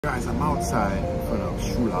Guys, I'm outside in front of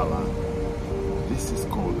Choulala. This is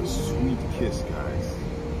called a sweet kiss, guys.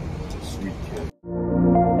 It's a sweet kiss.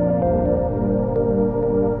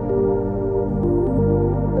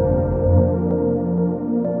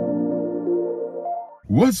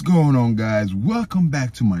 What's going on, guys? Welcome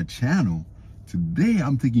back to my channel. Today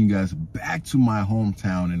I'm taking you guys back to my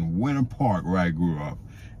hometown in Winter Park where I grew up.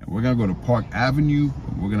 And we're gonna go to Park Avenue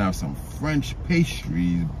and we're gonna have some French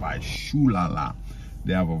pastries by Choulala.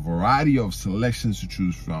 They have a variety of selections to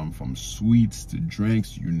choose from sweets to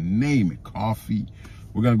drinks, you name it, coffee.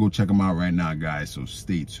 We're gonna go check them out right now, guys, so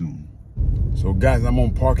stay tuned. So guys, I'm on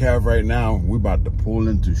Park Ave right now. We're about to pull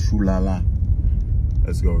into Choulala.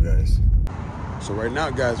 Let's go, guys. So right now,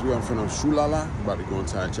 guys, we're in front of Choulala. We're about to go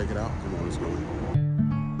inside and check it out. Come on, let's go.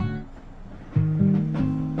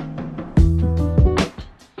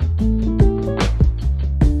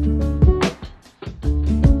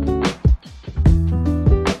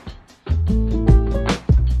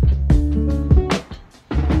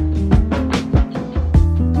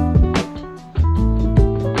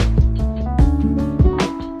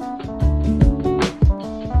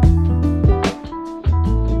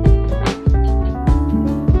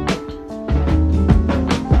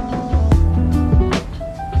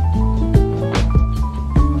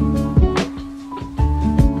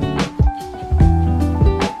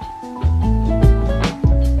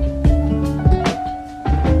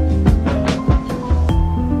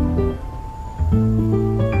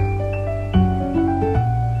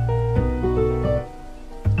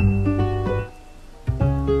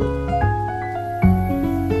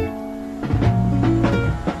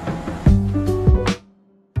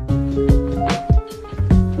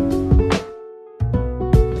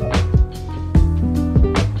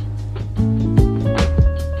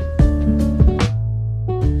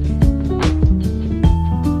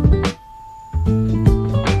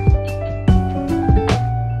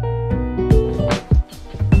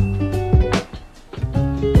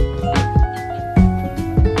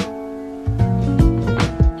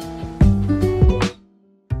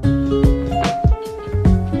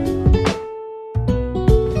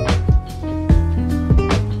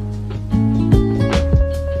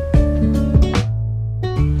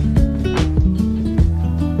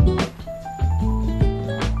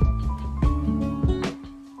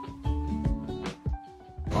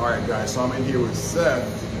 Alright guys, so I'm in here with Seth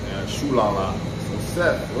and Choulala. So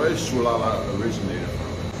Seth, where is Choulala originated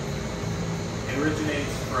from? It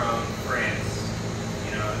originates from France.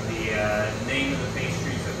 You know, the name of the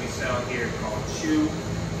pastries that we sell here are called choux,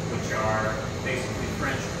 which are basically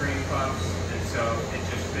French cream puffs. And so it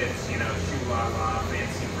just fits, you know, Choulala,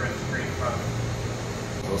 fancy French cream puffs.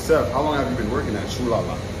 So Seth, how long have you been working at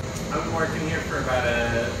Choulala? I've been working here for about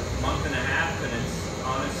a month and a half, and it's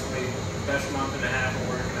honestly the best month and a half of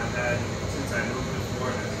working I've had since I moved to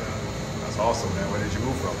Florida. So. That's awesome, man. Where did you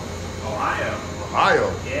move from? Ohio. Ohio?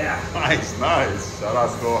 Yeah. Nice, nice. Shout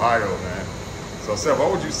out to Ohio, man. So Seth,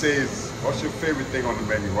 what would you say what's your favorite thing on the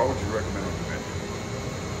menu? What would you recommend on the menu?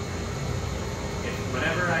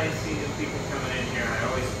 Whenever I see the people coming in here, I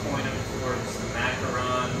always point them towards the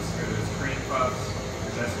macarons or those cream puffs,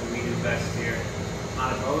 because that's what we do best here.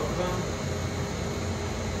 Out of both of them,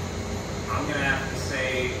 I'm going to have to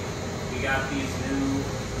say we got these new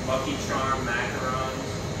Lucky Charm macarons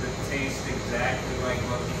that taste exactly like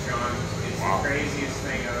Lucky Charms. It's the craziest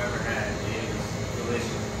thing I've ever had. It is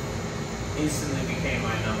delicious. Instantly became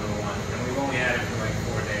my #1, and we've only had it for like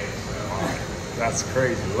 4 days. So. That's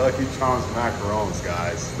crazy. Lucky Charms macarons,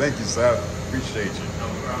 guys. Thank you, Seth. Appreciate you. No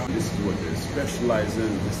problem. This is what they specialize in.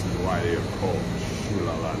 This is why they are called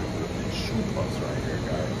Choulala. Choux puffs right here,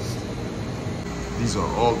 guys. These are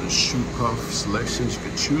all the choux puff selections you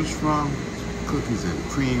could choose from. Cookies and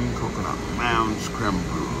cream, coconut mounds, creme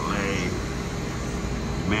brulee,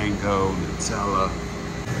 mango, Nutella.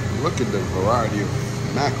 Look at the variety of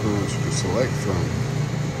macarons you can select from.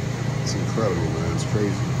 It's incredible, man. It's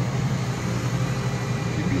crazy.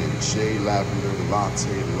 Could be a shea lavender,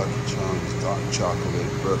 latte, Lucky Charms, dark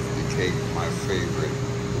chocolate, birthday cake, my favorite,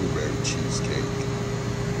 blueberry cheesecake.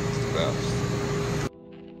 Best.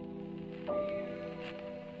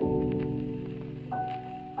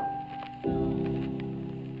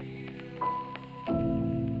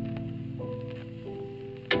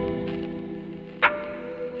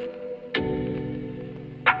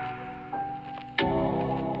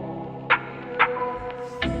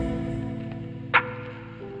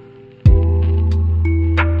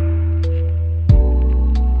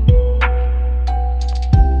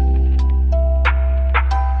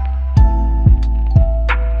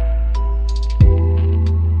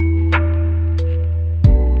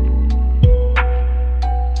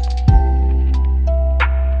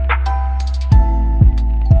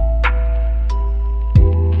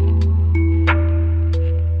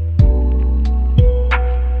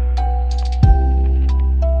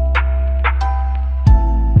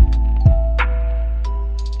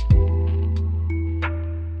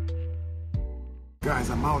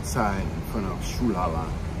 I'm outside in front of Choulala.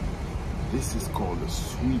 This is called the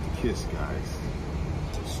Sweet Kiss, guys.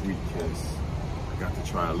 The Sweet Kiss. I got to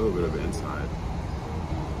try a little bit of it inside.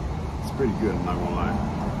 It's pretty good, I'm not gonna lie.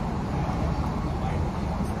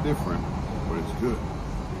 It's different, but it's good.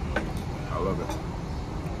 I love it.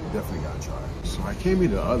 Definitely gotta try it. So I came here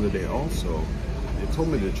the other day also. They told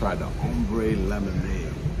me to try the ombre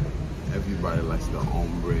lemonade. Everybody likes the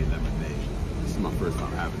ombre lemonade. This is my first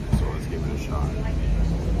time having it, so let's give it a shot.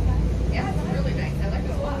 Yeah, it's really nice. I like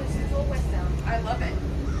it a lot. It's a little West Sound. I love it.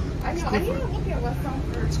 I know. I need to look at West Sound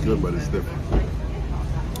first. It's good, but it's different.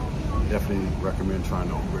 Definitely recommend trying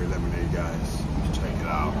the ombre lemonade, guys. You should check it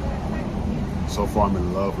out. So far, I'm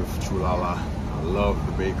in love with Choulala. I love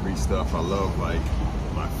the bakery stuff. I love, like,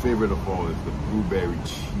 my favorite of all is the blueberry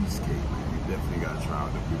cheesecake. You definitely gotta try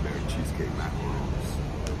out the blueberry cheesecake macarons.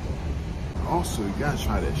 Also, you gotta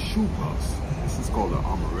try the shoe puffs. This is called the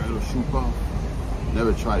amaretto shoe puff.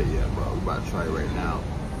 Never tried it yet, bro. We're about to try it right now.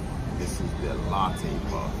 This is the latte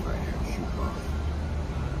puff right here, shoe puff.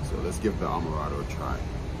 So let's give the amaretto a try.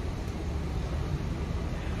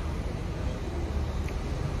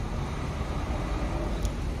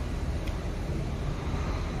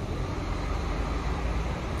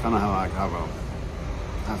 Kind of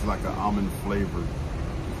has like an almond flavor.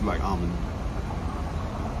 If you like almond,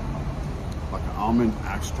 like an almond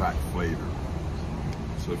extract flavor.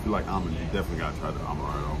 So if you like almond, you definitely gotta try the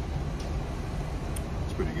amaretto.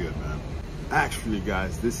 It's pretty good, man. Actually,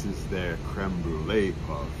 guys, this is their creme brulee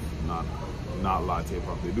puff, not latte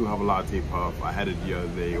puff. They do have a latte puff. I had it the other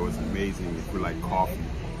day. It was amazing. If you like coffee,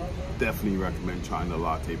 definitely recommend trying the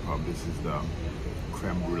latte puff. This is the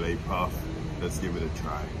creme brulee puff. Let's give it a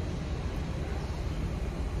try.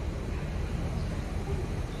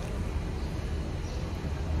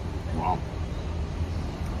 Wow.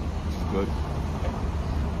 This is good.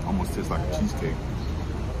 Almost tastes like a cheesecake.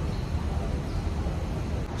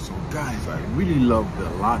 So guys, I really love the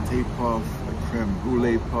latte puff, the creme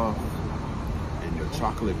brulee puff, and the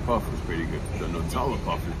chocolate puff is pretty good. The Nutella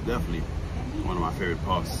puff is definitely one of my favorite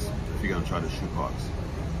puffs if you're gonna try the shoe puffs.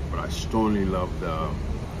 But I strongly love the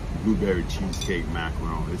blueberry cheesecake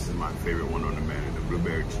macaron. This is my favorite one on the menu. The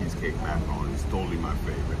blueberry cheesecake macaron is totally my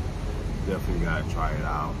favorite. Definitely gotta try it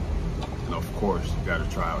out. And of course, you gotta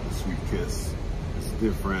try out the Sweet Kiss. It's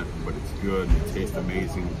different, but it's good. It tastes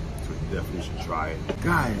amazing, so you definitely should try it.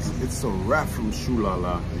 Guys, it's a wrap from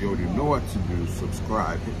Choulala. You already know what to do.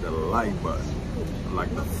 Subscribe, hit the like button.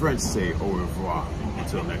 Like the French say, au revoir.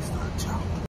 Until next time, ciao.